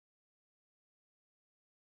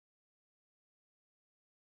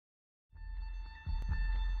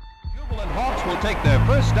will take their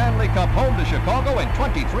first Stanley Cup home to Chicago in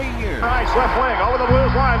 23 years. Nice left wing over the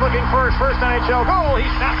Blues line, looking for his first NHL goal. He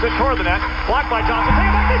snaps it toward the net, blocked by Johnson. Take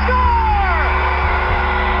it back, they score!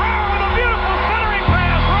 Brower with a beautiful centering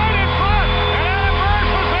pass right in front, and Adam Burns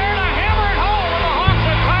was there to hammer it home, and the Hawks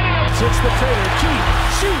are fighting it. Sits the trailer, Keith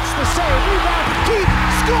shoots the save, rebound, Keith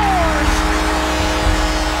scores!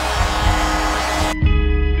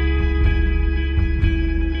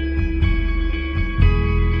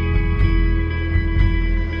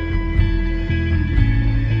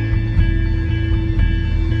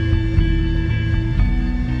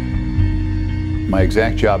 My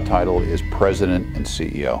exact job title is President and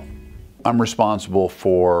CEO. I'm responsible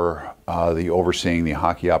for the overseeing the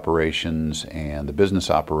hockey operations and the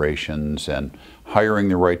business operations and hiring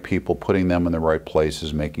the right people, putting them in the right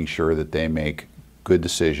places, making sure that they make good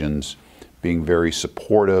decisions, being very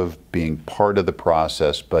supportive, being part of the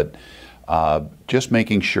process, but just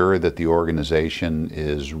making sure that the organization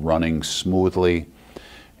is running smoothly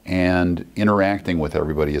and interacting with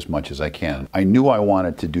everybody as much as I can. I knew I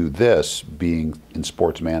wanted to do this, being in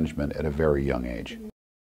sports management, at a very young age.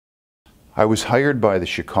 I was hired by the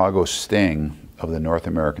Chicago Sting of the North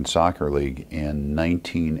American Soccer League in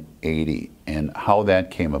 1980, and how that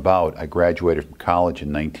came about, I graduated from college in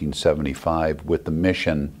 1975 with the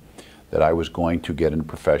mission that I was going to get into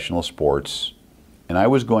professional sports, and I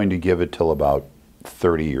was going to give it till about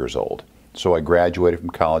 30 years old. So I graduated from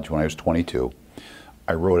college when I was 22.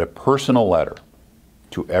 I wrote a personal letter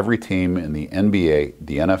to every team in the NBA,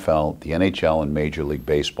 the NFL, the NHL, and Major League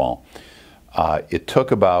Baseball. It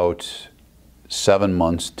took about 7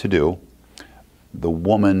 months to do. The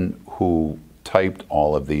woman who typed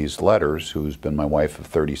all of these letters, who's been my wife of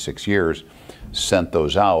 36 years, sent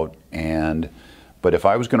those out. But if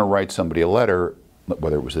I was going to write somebody a letter,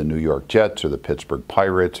 whether it was the New York Jets or the Pittsburgh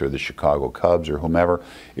Pirates or the Chicago Cubs or whomever,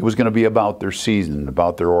 it was going to be about their season,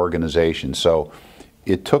 about their organization. So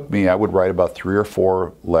it took me, I would write about 3 or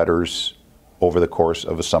 4 letters over the course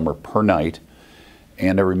of a summer per night.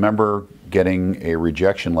 And I remember getting a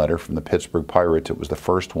rejection letter from the Pittsburgh Pirates. It was the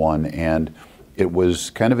first one, and it was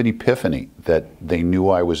kind of an epiphany that they knew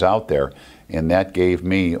I was out there. And that gave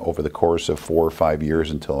me, over the course of 4 or 5 years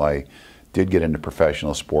until I did get into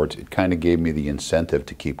professional sports, it kind of gave me the incentive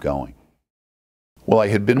to keep going. Well, I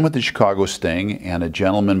had been with the Chicago Sting, and a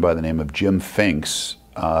gentleman by the name of Jim Finks,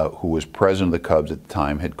 who was president of the Cubs at the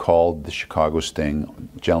time, had called the Chicago Sting,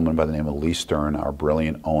 a gentleman by the name of Lee Stern, our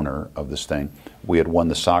brilliant owner of the Sting. We had won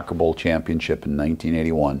the Soccer Bowl championship in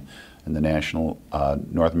 1981 in the National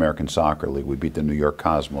North American Soccer League. We beat the New York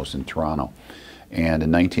Cosmos in Toronto. And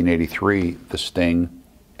in 1983, the Sting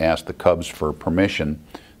asked the Cubs for permission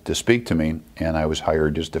to speak to me, and I was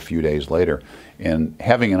hired just a few days later. And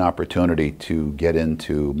having an opportunity to get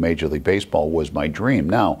into Major League Baseball was my dream.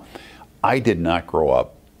 Now, I did not grow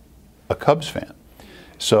up a Cubs fan.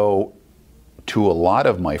 So to a lot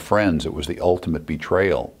of my friends, it was the ultimate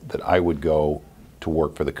betrayal that I would go to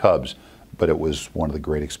work for the Cubs, but it was one of the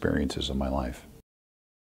great experiences of my life.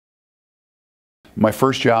 My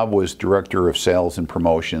first job was director of sales and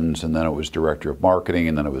promotions, and then it was director of marketing,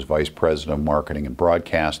 and then it was vice president of marketing and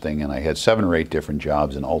broadcasting, and I had 7 or 8 different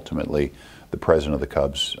jobs, and ultimately the president of the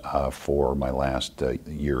Cubs for my last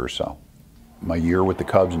year or so. My year with the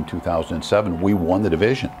Cubs in 2007, we won the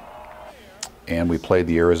division. And we played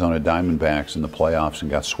the Arizona Diamondbacks in the playoffs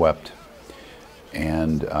and got swept.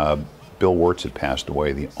 And Bill Wirtz had passed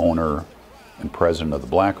away, the owner and president of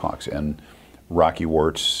the Blackhawks. And Rocky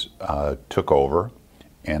Wirtz took over,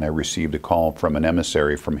 and I received a call from an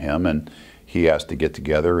emissary from him, and he asked to get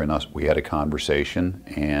together, and we had a conversation,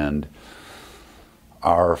 and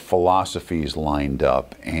our philosophies lined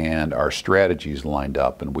up and our strategies lined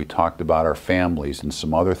up, and we talked about our families and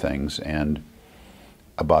some other things. And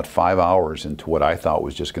about 5 hours into what I thought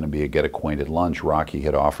was just going to be a get-acquainted lunch, Rocky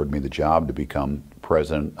had offered me the job to become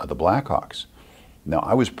president of the Blackhawks. Now,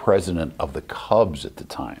 I was president of the Cubs at the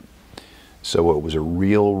time, so it was a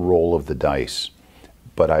real roll of the dice.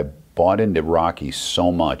 But I bought into Rocky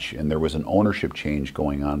so much, and there was an ownership change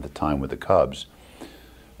going on at the time with the Cubs.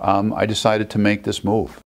 I decided to make this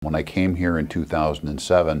move. When I came here in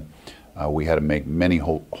 2007, we had to make many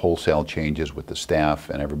wholesale changes with the staff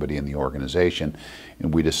and everybody in the organization,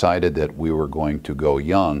 and we decided that we were going to go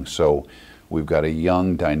young. So we've got a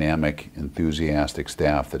young, dynamic, enthusiastic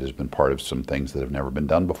staff that has been part of some things that have never been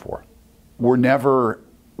done before.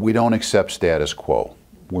 We don't accept status quo.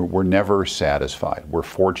 We're never satisfied. We're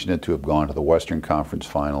fortunate to have gone to the Western Conference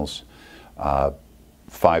Finals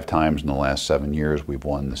 5 times in the last 7 years. We've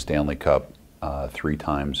won the Stanley Cup 3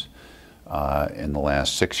 times in the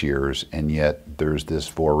last 6 years, and yet there's this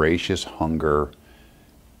voracious hunger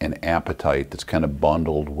an appetite that's kind of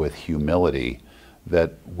bundled with humility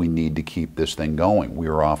that we need to keep this thing going. We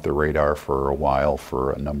were off the radar for a while,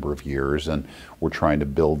 for a number of years, and we're trying to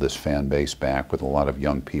build this fan base back with a lot of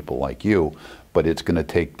young people like you, but it's going to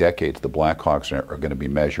take decades. The Blackhawks are going to be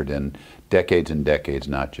measured in decades and decades,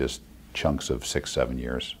 not just chunks of 6, 7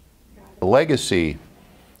 years. The legacy,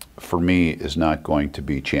 for me, is not going to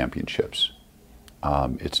be championships.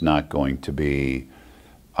 It's not going to be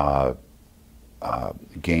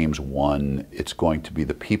games won. It's going to be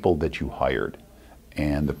the people that you hired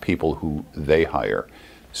and the people who they hire.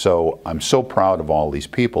 So I'm so proud of all these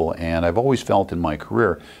people, and I've always felt in my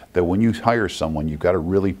career that when you hire someone, you've got to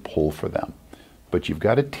really pull for them. But you've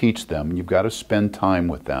got to teach them, you've got to spend time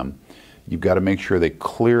with them, you've got to make sure they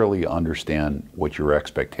clearly understand what your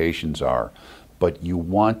expectations are, but you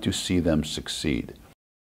want to see them succeed.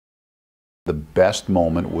 The best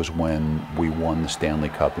moment was when we won the Stanley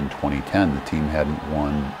Cup in 2010. The team hadn't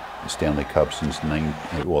won the Stanley Cup since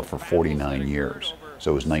for 49 years. So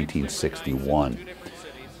it was 1961.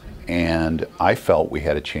 And I felt we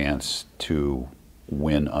had a chance to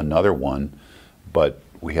win another one, but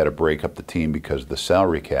we had to break up the team because of the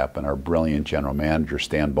salary cap, and our brilliant general manager,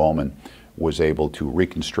 Stan Bowman, was able to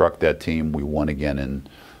reconstruct that team. We won again in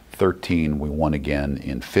 13, we won again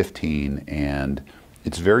in 15, and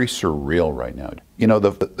it's very surreal right now. You know,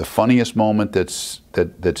 the funniest moment that's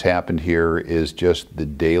happened here is just the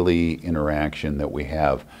daily interaction that we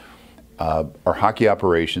have. Our hockey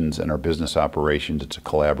operations and our business operations, it's a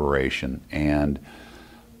collaboration, and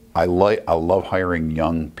I love hiring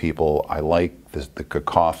young people. I like the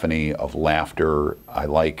cacophony of laughter. I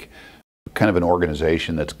like kind of an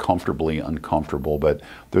organization that's comfortably uncomfortable, but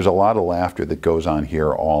there's a lot of laughter that goes on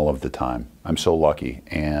here all of the time. I'm so lucky,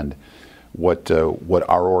 and what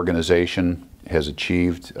our organization has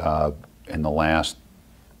achieved in the last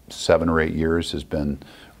 7 or 8 years has been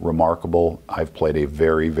remarkable. I've played a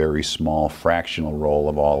very, very small fractional role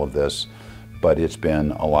of all of this, but it's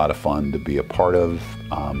been a lot of fun to be a part of.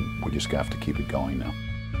 We just have to keep it going now.